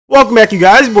Welcome back, you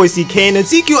guys. Boy Zeke, and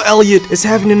Ezekiel Elliott is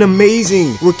having an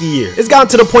amazing rookie year. It's gotten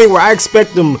to the point where I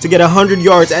expect him to get 100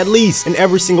 yards at least in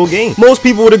every single game. Most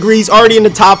people would agree he's already in the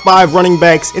top 5 running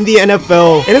backs in the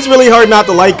NFL, and it's really hard not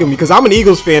to like him because I'm an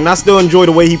Eagles fan and I still enjoy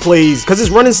the way he plays because his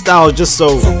running style is just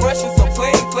so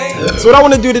So what I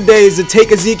want to do today is to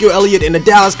take Ezekiel Elliott and the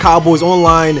Dallas Cowboys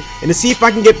online and to see if I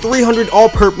can get 300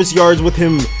 all-purpose yards with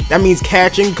him. That means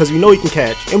catching, because we know he can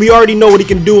catch, and we already know what he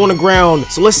can do on the ground,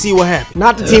 so let's see what happens.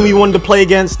 Not the team we wanted to play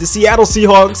against. The Seattle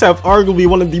Seahawks have arguably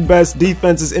one of the best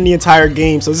defenses in the entire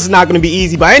game, so this is not going to be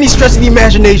easy by any stretch of the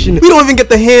imagination. We don't even get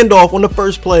the handoff on the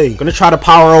first play. Gonna try to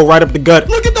power roll right up the gut.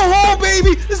 Look at the hole,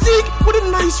 baby! Zeke with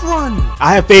a nice run.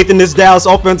 I have faith in this Dallas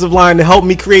offensive line to help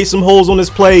me create some holes on this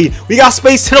play. We got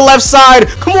space to the left side.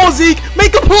 Come on, Zeke,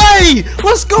 make a play.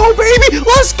 Let's go, baby.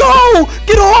 Let's go.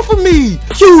 Get off of me.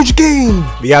 Huge game.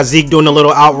 We got Zeke doing a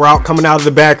little out route coming out of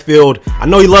the backfield. I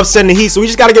know he loves setting the heat, so we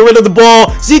just got to get rid of the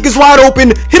ball. Zeke is wide open.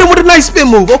 Hit him with a nice spin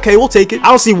move. Okay, we'll take it. I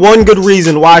don't see one good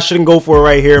reason why I shouldn't go for it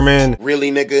right here, man.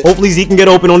 Really, nigga? Hopefully Zeke can get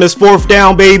open on this 4th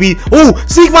down, baby. Ooh,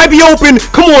 Zeke might be open.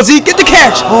 Come on, Zeke, get the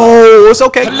catch. Oh, it's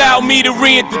okay. Allow me to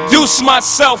reintroduce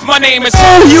myself. My name is...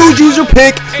 Oh, huge user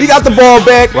pick. We got the ball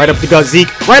back. Right up the gut, Zeke.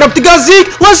 Right up the gut,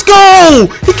 Zeke. Let's go.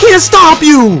 He can't stop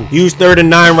you. Use 3rd and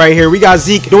 9 right here. We got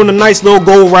Zeke doing a nice little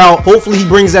goal route. Hopefully he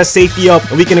brings that safety up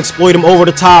and we can exploit him over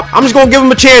the top. I'm just going to give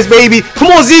him a chance, baby.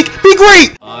 Come on, Zeke. Be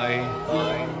great. I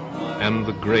am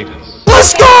the greatest.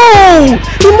 Let's go!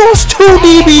 He moves 2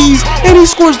 DBs and he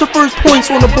scores the first points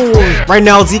on the board. Right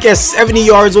now, Zeke has 70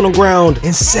 yards on the ground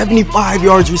and 75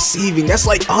 yards receiving. That's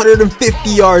like 150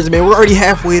 yards, man. We're already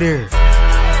halfway there.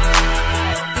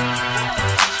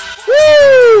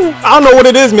 Woo! I don't know what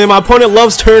it is, man. My opponent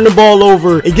loves turning the ball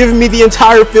over and giving me the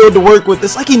entire field to work with.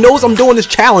 It's like he knows I'm doing this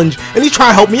challenge and he's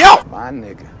trying to help me out. My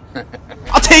nigga.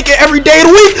 I'll take it every day of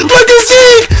the week. Look at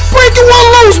Zeke! Breaking one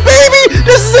loose, baby!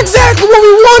 This is exactly what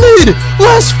we wanted!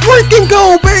 Let's freaking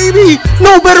go, baby!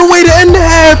 No better way to end the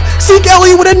half. Zeke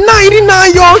Elliott with a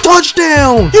 99-yard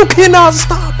touchdown! You cannot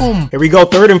stop him! Here we go,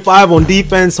 3rd and 5 on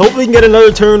defense. Hopefully we can get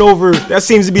another turnover. That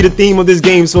seems to be the theme of this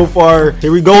game so far.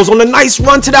 Here he goes on a nice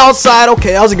run to the outside.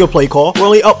 Okay, that was a good play call. We're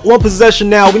only up 1 possession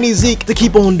now. We need Zeke to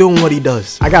keep on doing what he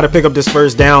does. I gotta pick up this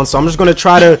 1st down, so I'm just gonna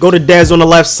try to go to Dez on the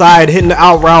left side, hitting the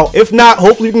out route. If not,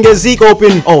 hopefully we can get Zeke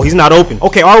open. Oh, he's not open.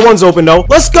 Okay, R1's open though.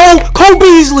 Let's go, Cole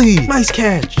Beasley. Nice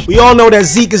catch. We all know that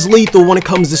Zeke is lethal when it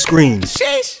comes to screens.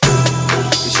 Sheesh.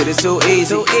 This shit is too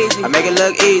easy. I make it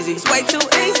look easy. It's way too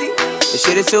easy. This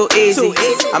shit is too easy.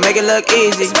 I make it look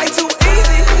easy. It's way too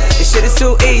easy. This shit is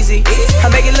too easy. I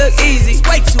make it look easy. It's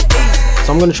way too easy.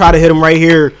 So I'm gonna try to hit him right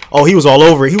here. Oh, he was all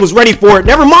over it. He was ready for it.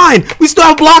 Never mind. We still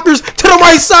have blockers to the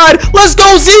right side. Let's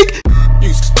go, Zeke.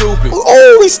 You stupid.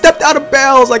 Oh, he stepped out of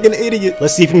bounds like an idiot.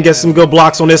 Let's see if we can get some good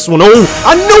blocks on this one. Oh,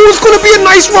 I knew it was going to be a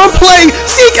nice run play.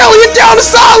 Zeke Elliott down the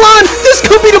sideline. This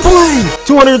could be the play.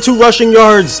 202 rushing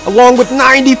yards along with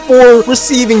 94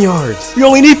 receiving yards. We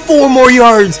only need 4 more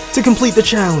yards to complete the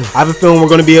challenge. I have a feeling we're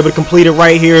going to be able to complete it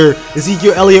right here.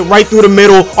 Ezekiel Elliott right through the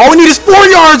middle. All we need is 4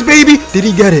 yards, baby. Did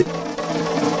he get it?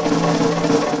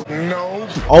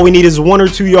 All we need is 1 or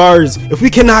 2 yards. If we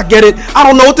cannot get it, I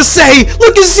don't know what to say.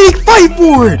 Look at Zeke fight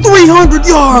for it. 300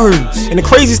 yards. And the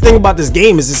craziest thing about this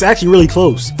game is it's actually really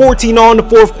close. 14 on the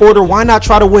 4th quarter. Why not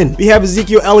try to win? We have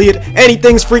Ezekiel Elliott.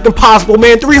 Anything's freaking possible,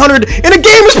 man. 300 and a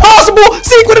game is possible.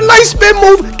 Zeke with a nice spin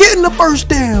move, getting the 1st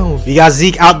down. We got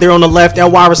Zeke out there on the left at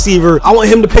wide receiver. I want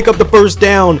him to pick up the 1st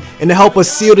down and to help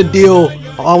us seal the deal.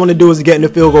 All I want to do is get in the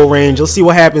field goal range. Let's see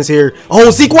what happens here. Oh,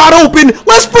 Zeke wide open.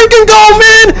 Let's freaking go,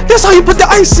 man. That's how you put the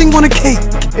icing on a cake.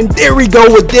 And there we go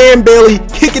with Dan Bailey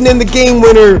kicking in the game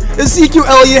winner. Ezekiel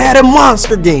Elliott had a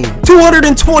monster game.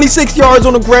 226 yards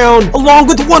on the ground, along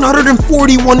with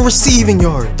 141 receiving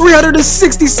yards.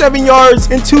 367 yards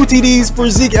and 2 TDs for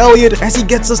Zeke Elliott as he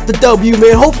gets us the W,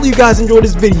 man. Hopefully you guys enjoyed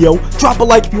this video. Drop a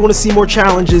like if you want to see more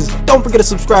challenges. Don't forget to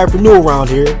subscribe for new around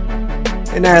here.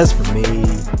 And as for me...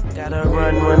 Gotta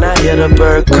run when I hear the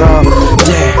bird call.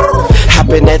 Damn, hop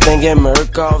in that thing and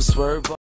Murk off, swerve.